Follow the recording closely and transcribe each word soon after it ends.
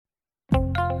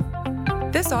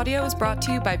This audio is brought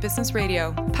to you by Business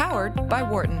Radio, powered by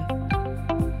Wharton.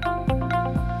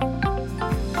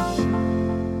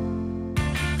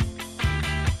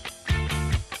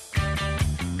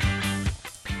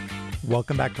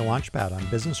 Welcome back to Launchpad on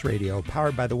Business Radio,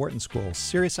 powered by the Wharton School,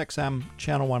 Sirius XM,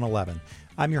 Channel 111.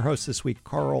 I'm your host this week,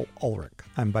 Carl Ulrich.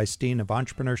 I'm Vice Dean of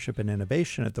Entrepreneurship and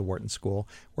Innovation at the Wharton School,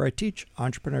 where I teach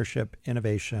entrepreneurship,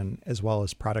 innovation, as well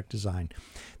as product design.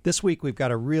 This week, we've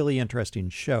got a really interesting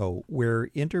show. We're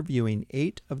interviewing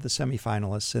 8 of the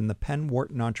semifinalists in the Penn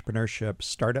Wharton Entrepreneurship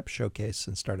Startup Showcase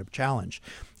and Startup Challenge.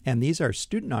 And these are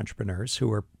student entrepreneurs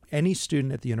who are any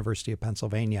student at the University of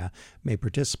Pennsylvania may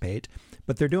participate,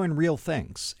 but they're doing real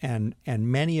things. And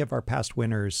many of the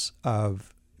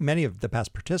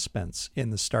past participants in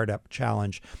the Startup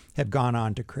Challenge have gone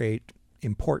on to create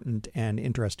important and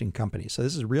interesting companies. So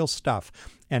this is real stuff.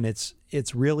 And it's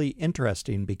really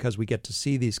interesting because we get to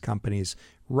see these companies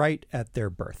right at their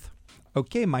birth.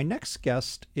 Okay, my next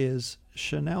guest is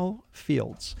Shanel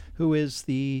Fields, who is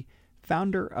the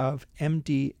founder of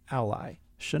MD Ally.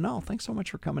 Shanel, thanks so much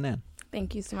for coming in.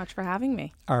 Thank you so much for having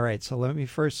me. All right, so let me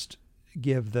first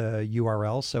give the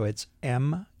URL. So it's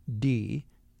MDALLY,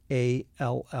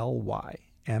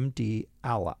 MD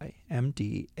Ally,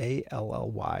 MDALLY.com.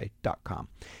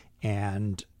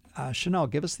 And Shanel,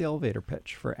 give us the elevator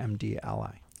pitch for MD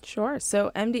Ally. Sure. So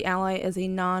MD Ally is a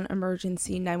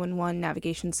non-emergency 911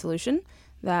 navigation solution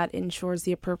that ensures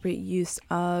the appropriate use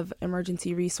of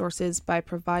emergency resources by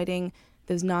providing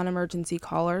those non-emergency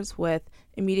callers with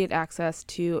immediate access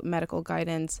to medical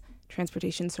guidance,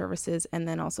 transportation services, and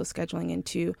then also scheduling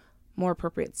into more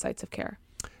appropriate sites of care.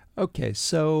 Okay,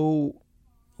 so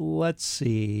let's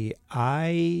see.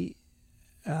 I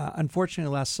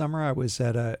unfortunately last summer I was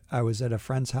at a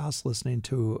friend's house listening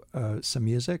to some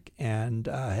music and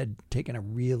had taken a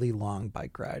really long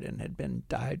bike ride and had been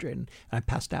dehydrated. And I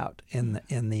passed out at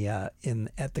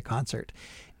the concert,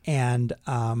 and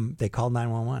they called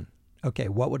 911. Okay,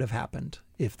 what would have happened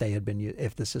if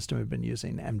the system had been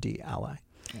using MD Ally?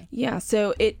 Yeah,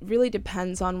 so it really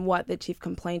depends on what the chief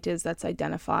complaint is that's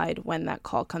identified when that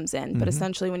call comes in. But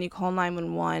essentially, when you call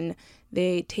 911,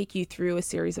 they take you through a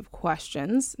series of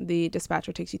questions. The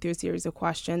dispatcher takes you through a series of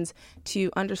questions to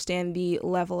understand the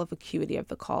level of acuity of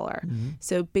the caller.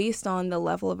 So based on the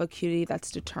level of acuity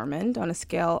that's determined on a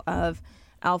scale of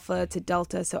alpha to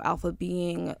delta, so alpha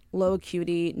being low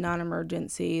acuity,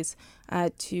 non-emergencies,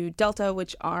 to delta,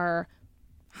 which are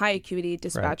high acuity,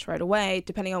 dispatch right away,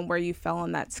 depending on where you fell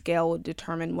on that scale would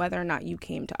determine whether or not you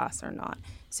came to us or not.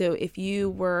 So if you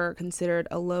were considered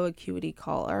a low acuity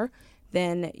caller,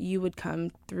 then you would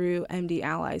come through MD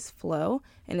Ally's flow.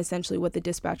 And essentially what the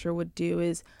dispatcher would do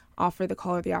is offer the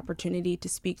caller the opportunity to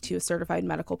speak to a certified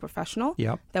medical professional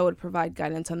that would provide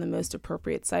guidance on the most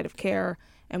appropriate site of care.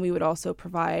 And we would also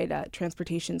provide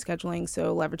transportation scheduling,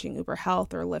 so leveraging Uber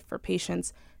Health or Lyft for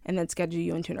patients, and then schedule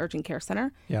you into an urgent care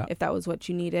center if that was what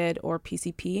you needed, or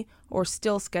PCP, or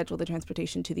still schedule the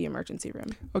transportation to the emergency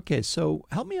room. Okay, so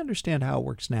help me understand how it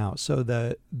works now. So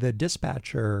the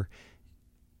dispatcher,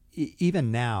 even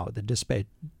now, the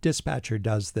dispatcher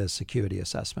does this acuity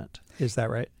assessment. Is that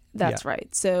right? That's right.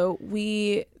 So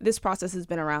this process has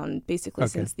been around basically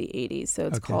since the 80s. So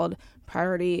it's called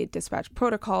priority dispatch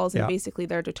protocols, and basically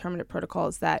they're determinate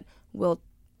protocols that will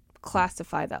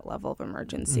classify that level of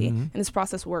emergency. And this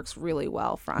process works really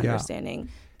well for understanding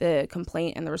the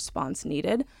complaint and the response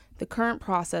needed. The current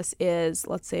process is,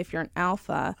 let's say if you're an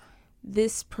alpha,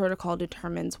 this protocol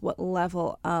determines what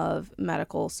level of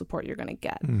medical support you're going to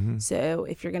get. So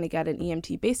if you're going to get an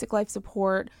EMT basic life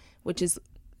support, which is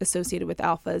associated with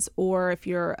alphas, or if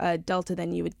you're a delta,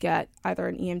 then you would get either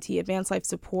an EMT advanced life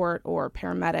support or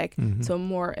paramedic, so a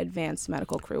more advanced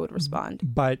medical crew would respond.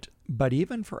 But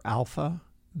even for alpha,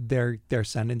 they're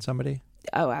sending somebody?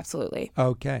 Oh, absolutely.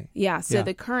 Okay. Yeah, so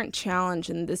the current challenge,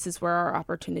 and this is where our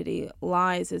opportunity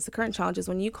lies, is the current challenge is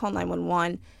when you call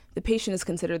 911, the patient is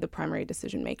considered the primary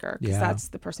decision maker because that's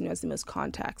the person who has the most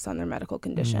contacts on their medical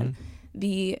condition.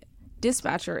 The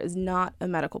dispatcher is not a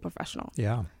medical professional.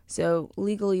 So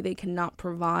legally, they cannot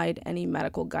provide any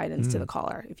medical guidance to the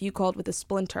caller. If you called with a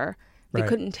splinter, they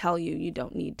couldn't tell you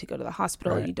don't need to go to the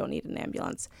hospital, you don't need an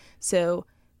ambulance. So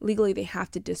legally, they have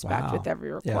to dispatch with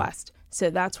every request. So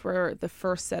that's where the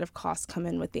first set of costs come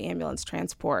in with the ambulance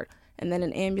transport. And then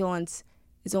an ambulance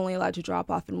is only allowed to drop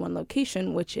off in one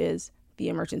location, which is the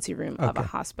emergency room of a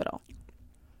hospital.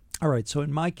 All right. So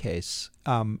in my case,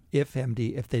 if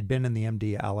they'd been in the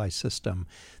MD Ally system,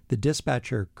 the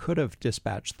dispatcher could have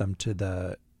dispatched them to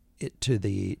the to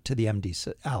the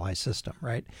MD Ally system,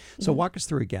 right? So walk us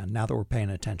through again, now that we're paying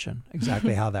attention,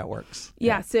 exactly how that works.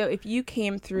 Yeah, so if you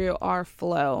came through our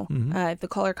flow, if the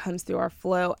caller comes through our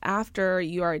flow after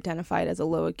you are identified as a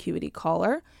low acuity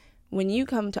caller, when you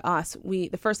come to us, the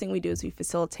first thing we do is we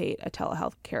facilitate a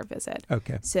telehealth care visit.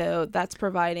 Okay. So that's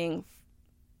providing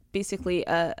basically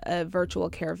a virtual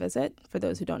care visit for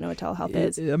those who don't know what telehealth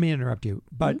is. Let me interrupt you,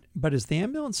 but is the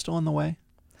ambulance still on the way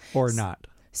or not?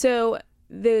 So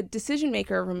the decision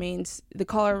maker the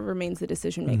caller remains the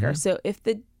decision maker. So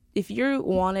if you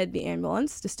wanted the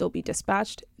ambulance to still be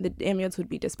dispatched, the ambulance would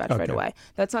be dispatched right away.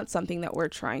 That's not something that we're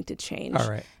trying to change. All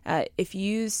right. If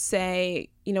you say,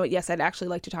 you know what, yes, I'd actually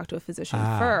like to talk to a physician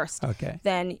first,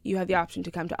 then you have the option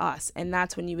to come to us. And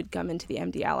that's when you would come into the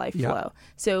MD Ally flow.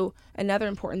 So another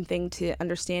important thing to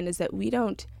understand is that we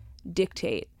don't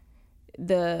dictate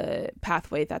the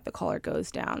pathway that the caller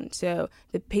goes down. So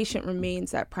the patient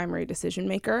remains that primary decision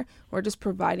maker. We're just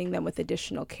providing them with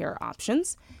additional care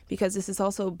options, because this is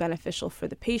also beneficial for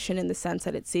the patient in the sense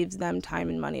that it saves them time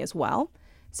and money as well.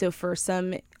 So for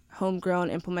some homegrown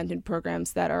implemented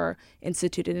programs that are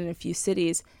instituted in a few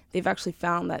cities, they've actually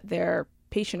found that their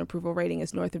patient approval rating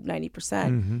is north of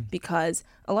 90% because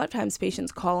a lot of times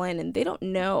patients call in and they don't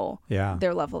know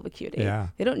their level of acuity.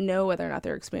 They don't know whether or not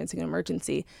they're experiencing an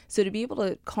emergency. So to be able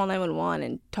to call 911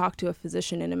 and talk to a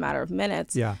physician in a matter of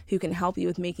minutes who can help you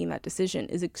with making that decision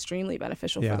is extremely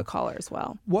beneficial for the caller as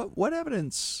well. What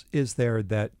evidence is there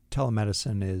that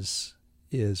telemedicine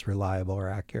is reliable or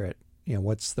accurate? You know,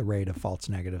 what's the rate of false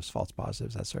negatives, false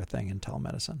positives, that sort of thing in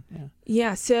telemedicine?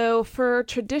 Yeah, so for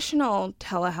traditional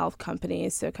telehealth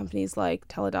companies, so companies like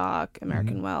Teladoc,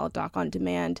 American Well, Doc on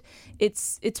Demand,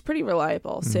 it's pretty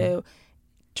reliable. So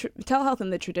telehealth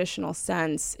in the traditional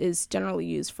sense is generally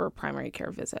used for primary care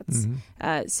visits.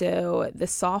 So the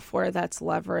software that's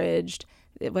leveraged,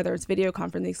 whether it's video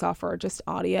conferencing software or just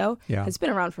audio, has been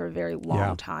around for a very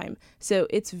long time. So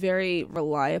it's very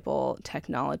reliable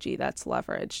technology that's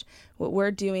leveraged. What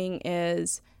we're doing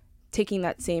is taking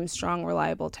that same strong,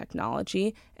 reliable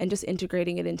technology and just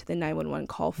integrating it into the 911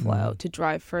 call flow to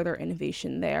drive further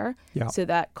innovation there so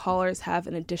that callers have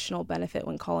an additional benefit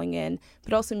when calling in,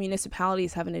 but also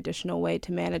municipalities have an additional way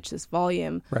to manage this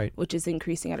volume, which is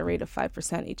increasing at a rate of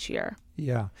 5% each year.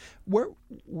 Yeah.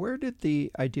 Where did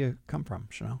the idea come from,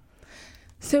 Shanel?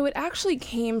 So it actually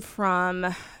came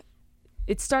from...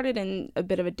 It started in a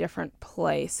bit of a different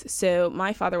place. So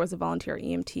my father was a volunteer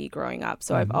EMT growing up,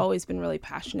 so I've always been really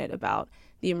passionate about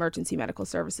the emergency medical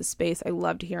services space. I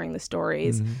loved hearing the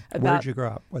stories about... Where did you grow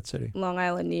up? What city? Long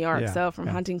Island, New York. So from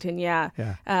Huntington,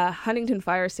 Huntington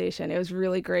Fire Station. It was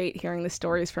really great hearing the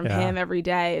stories from him every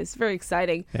day. It was very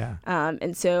exciting.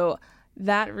 And so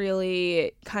that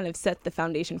really kind of set the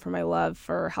foundation for my love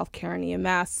for healthcare and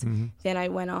EMS. Then I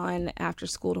went on after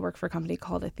school to work for a company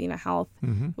called Athena Health,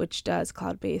 which does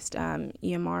cloud-based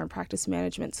EMR and practice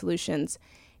management solutions.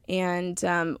 And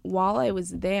while I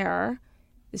was there,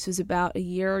 this was about a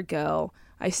year ago,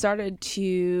 I started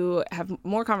to have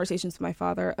more conversations with my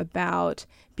father about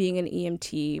being an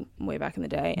EMT way back in the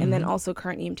day, and then also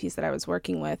current EMTs that I was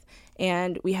working with.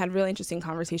 And we had really interesting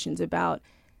conversations about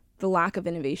the lack of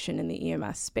innovation in the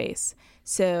EMS space.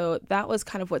 So that was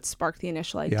kind of what sparked the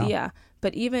initial idea.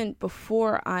 But even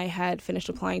before I had finished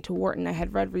applying to Wharton, I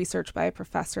had read research by a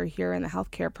professor here in the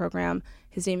healthcare program.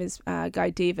 His name is Guy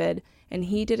David, and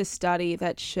he did a study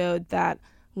that showed that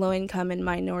low-income and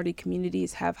minority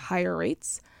communities have higher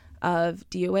rates of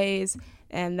DOAs,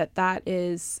 and that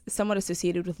is somewhat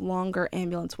associated with longer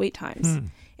ambulance wait times.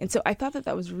 And so I thought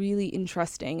that was really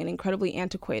interesting and incredibly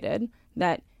antiquated,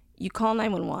 that you call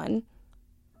 911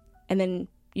 and then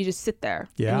you just sit there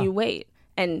and you wait.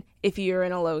 And if you're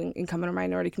in a low-income or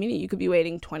minority community, you could be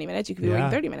waiting 20 minutes, you could be waiting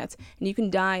 30 minutes, and you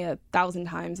can die 1,000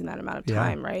 times in that amount of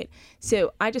time, right?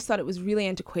 So I just thought it was really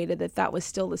antiquated that was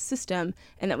still the system,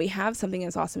 and that we have something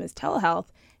as awesome as telehealth.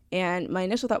 And my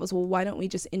initial thought was, well, why don't we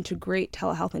just integrate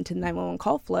telehealth into the 911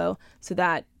 call flow so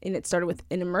that, and it started with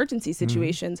in emergency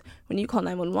situations, when you call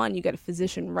 911, you get a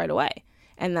physician right away.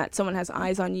 And that someone has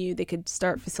eyes on you, they could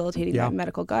start facilitating that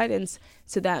medical guidance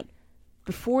so that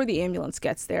before the ambulance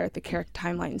gets there, the care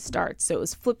timeline starts. So it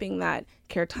was flipping that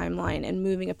care timeline and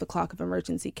moving up the clock of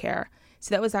emergency care.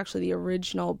 So that was actually the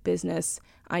original business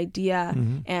idea.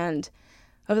 And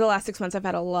over the last 6 months, I've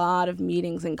had a lot of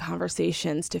meetings and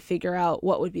conversations to figure out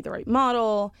what would be the right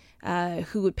model,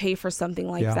 who would pay for something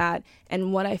like that.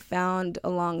 And what I found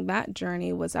along that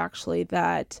journey was actually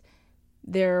that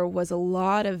there was a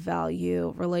lot of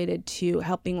value related to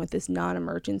helping with this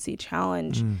non-emergency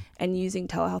challenge and using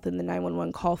telehealth in the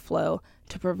 911 call flow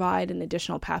to provide an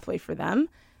additional pathway for them.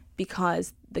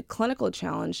 because the clinical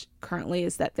challenge currently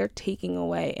is that they're taking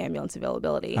away ambulance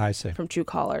availability from true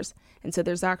callers. And so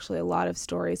there's actually a lot of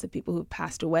stories of people who've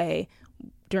passed away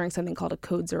during something called a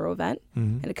code zero event.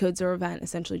 And a code zero event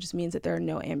essentially just means that there are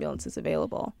no ambulances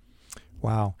available.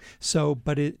 Wow. So,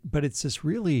 but it's this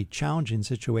really challenging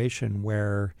situation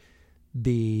where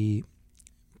the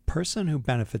person who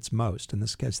benefits most, in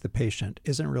this case the patient,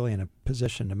 isn't really in a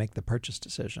position to make the purchase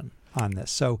decision on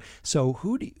this. So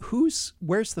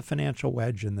where's the financial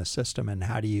wedge in the system, and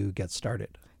how do you get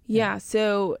started? Yeah.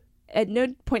 So at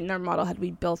no point in our model had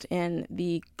we built in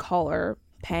the caller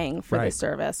paying for the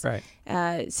service.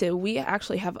 Right. So we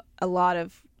actually have a lot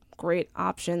of great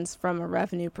options from a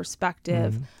revenue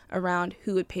perspective around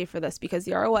who would pay for this, because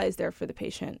the ROI is there for the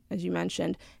patient, as you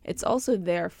mentioned. It's also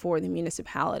there for the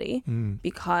municipality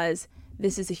because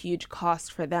this is a huge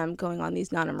cost for them going on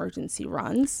these non-emergency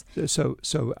runs. So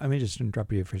let me just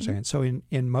interrupt you for a second. So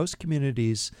in most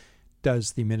communities,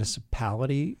 does the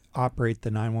municipality operate the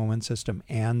 911 system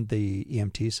and the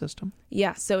EMT system?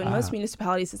 Yeah. So in most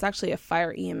municipalities, it's actually a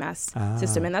fire EMS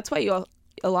system. And that's why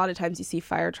a lot of times you see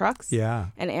fire trucks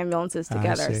and ambulances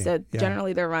together. So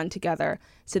generally they're run together.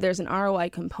 So there's an ROI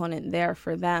component there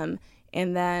for them.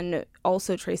 And then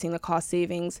also tracing the cost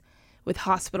savings. With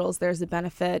hospitals, there's a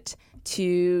benefit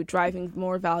to driving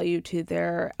more value to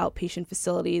their outpatient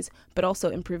facilities, but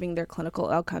also improving their clinical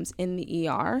outcomes in the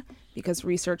ER, because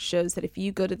research shows that if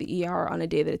you go to the ER on a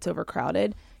day that it's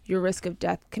overcrowded, your risk of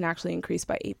death can actually increase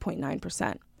by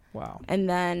 8.9%. Wow. And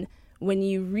then when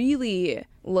you really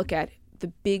look at the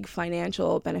big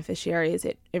financial beneficiaries,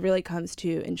 it really comes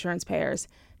to insurance payers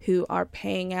who are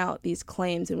paying out these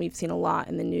claims. And we've seen a lot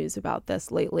in the news about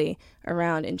this lately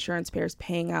around insurance payers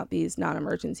paying out these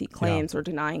non-emergency claims or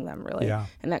denying them, really. Yeah.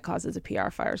 And that causes a PR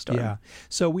firestorm. Yeah.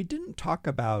 So we didn't talk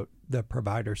about the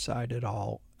provider side at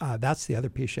all. That's the other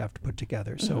piece you have to put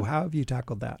together. So how have you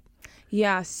tackled that?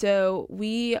 Yeah, so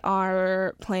we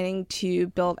are planning to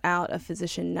build out a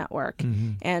physician network.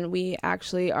 And we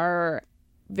actually are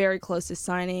very close to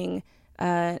signing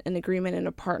an agreement and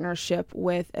a partnership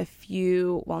with a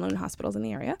few well-known hospitals in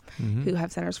the area who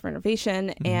have centers for innovation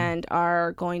and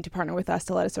are going to partner with us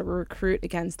to let us recruit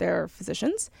against their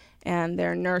physicians and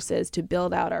their nurses to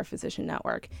build out our physician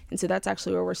network. And so that's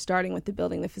actually where we're starting with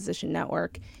building the physician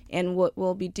network. And what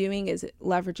we'll be doing is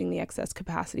leveraging the excess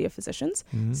capacity of physicians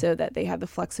so that they have the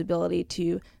flexibility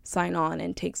to sign on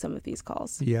and take some of these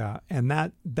calls. Yeah, and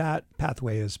that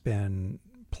pathway has been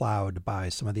plowed by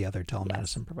some of the other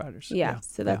telemedicine providers. Yeah,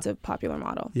 so that's a popular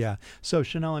model. Yeah. So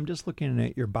Shanel, I'm just looking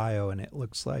at your bio, and it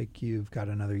looks like you've got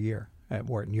another year at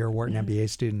Wharton. You're a Wharton MBA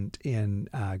student in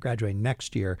graduating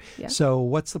next year. Yeah. So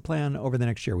what's the plan over the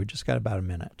next year? We just got about a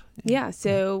minute. Yeah,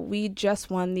 so we just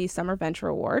won the Summer Venture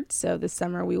Award. So this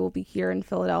summer we will be here in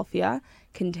Philadelphia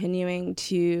continuing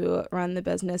to run the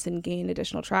business and gain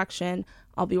additional traction.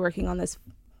 I'll be working on this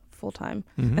full-time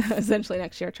essentially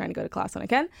next year, trying to go to class when I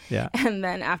can. Yeah. And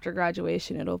then after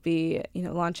graduation, it'll be,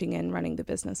 launching and running the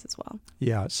business as well.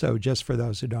 Yeah. So just for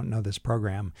those who don't know this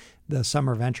program, the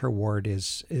Summer Venture Award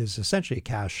is essentially a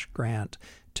cash grant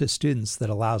to students that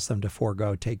allows them to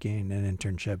forego taking an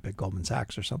internship at Goldman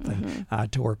Sachs or something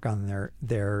to work on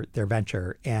their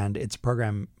venture. And it's a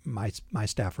program my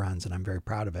staff runs, and I'm very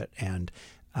proud of it. And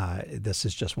this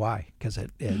is just why, because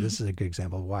this is a good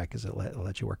example of why, because it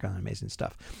lets you work on amazing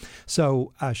stuff.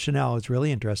 So Shanel, it's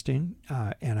really interesting,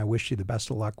 and I wish you the best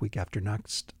of luck week after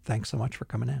next. Thanks so much for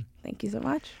coming in. Thank you so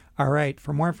much. All right.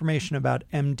 For more information about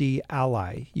MD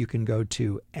Ally, you can go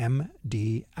to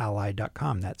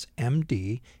mdally.com. That's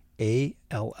mdally.com.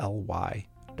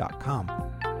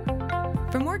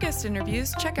 For more guest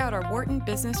interviews, check out our Wharton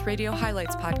Business Radio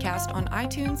Highlights podcast on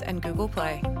iTunes and Google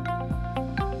Play.